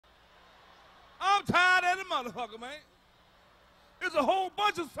motherfucker, man. There's a whole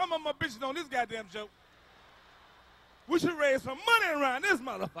bunch of some of my bitches on this goddamn show. We should raise some money around this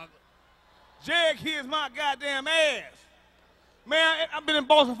motherfucker. Jag here's my goddamn ass. Man, I've been in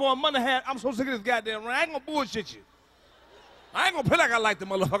Boston for a month and a half. I'm so sick of this goddamn run. I ain't gonna bullshit you. I ain't gonna play like I like the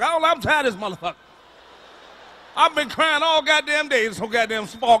motherfucker. I'm tired of this motherfucker. I've been crying all goddamn day. There's so goddamn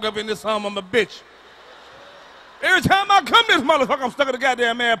spark up in this son of a bitch. Every time I come to this motherfucker, I'm stuck at the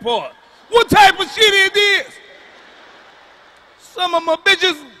goddamn airport. What type of shit is this? Some of my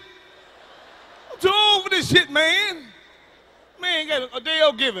bitches, I'm too old for this shit, man. Man, got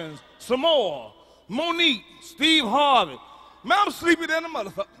Adele Givens, Samoa, Monique, Steve Harvey. Man, I'm sleepy than a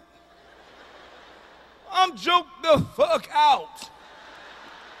motherfucker. I'm joked the fuck out.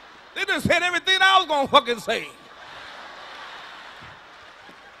 They just said everything I was gonna fucking say.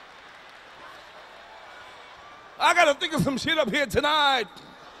 I gotta think of some shit up here tonight.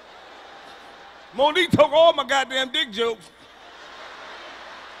 Monique took all my goddamn dick jokes.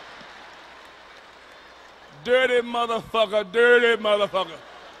 Dirty motherfucker, dirty motherfucker.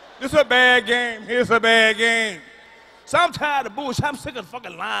 This a bad game, here's a bad game. So I'm tired of bullshit, I'm sick of the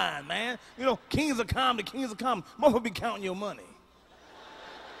fucking lying, man. You know, kings of comedy, kings of comedy. Motherfucker be counting your money.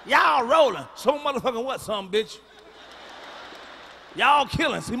 Y'all rolling, so motherfucking what, some bitch? Y'all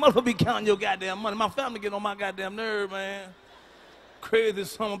killing, see, motherfucker be counting your goddamn money. My family get on my goddamn nerve, man. Crazy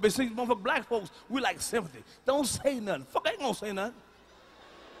son of a bitch. See, motherfucker, black folks, we like sympathy. Don't say nothing. Fuck, I ain't gonna say nothing.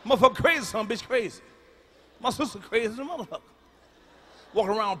 Motherfucker crazy, son of a bitch crazy. My sister crazy as a motherfucker.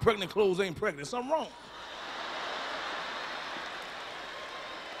 Walking around pregnant clothes ain't pregnant. Something wrong.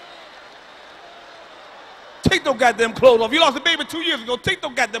 Take those goddamn clothes off. You lost a baby 2 years ago. Take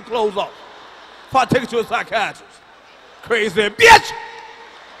those goddamn clothes off. Before I take you to a psychiatrist. Crazy bitch.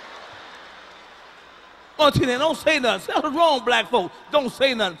 Auntie, don't say nothing. Something's wrong, black folks. Don't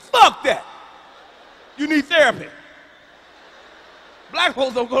say nothing. Fuck that. You need therapy. Black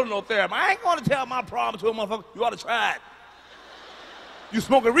folks don't go to no therapy. I ain't gonna tell my problem to a motherfucker. You ought to try it. You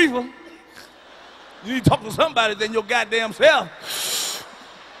smoke a reefer, you need to talk to somebody than your goddamn self.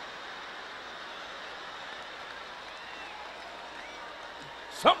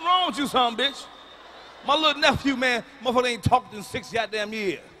 Something wrong with you, son, bitch. My little nephew, man, motherfucker ain't talked in 6 goddamn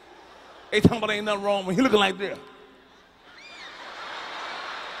years. They talking about ain't nothing wrong with him. He looking like this.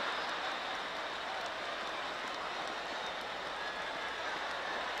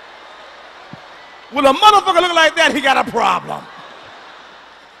 When a motherfucker look like that, he got a problem.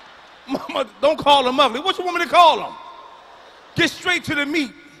 Mama, don't call him ugly. What you want me to call him? Get straight to the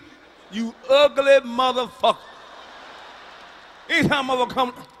meat, you ugly motherfucker. Anytime motherfucker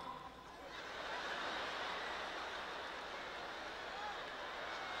come,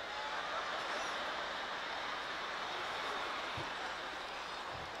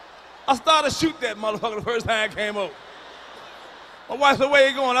 I started to shoot that motherfucker the first time I came over. My wife said, where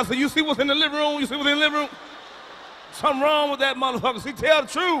you going? I said, you see what's in the living room? You see what's in the living room? Something wrong with that motherfucker. See, tell the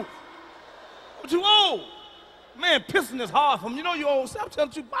truth. What you old? Man, pissing is hard for him. You know you old. Stop telling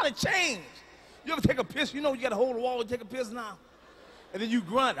the truth. Body change. You ever take a piss? You know you got to hold the wall and take a piss now? And then you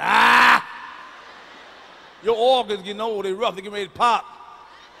grunt. Ah! Your organs getting old. They rough. They get ready to pop.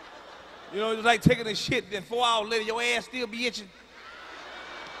 You know, it's like taking a shit. Then 4 hours later, your ass still be itching.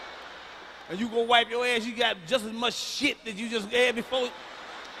 And you go wipe your ass, you got just as much shit that you just had before.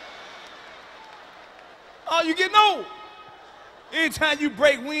 Oh, you getting old. Anytime you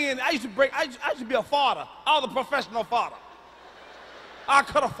break wind, I used to be a father. I was a professional father. I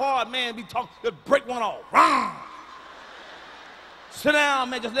cut a fart, man, be talking, just break one off. Rawr. Sit down,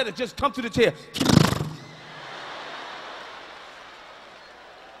 man, just let it just come to the chair.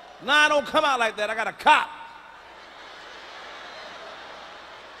 Nah, I don't come out like that. I got a cop.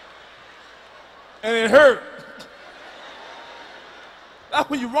 And it hurt. That's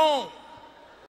when you're wrong.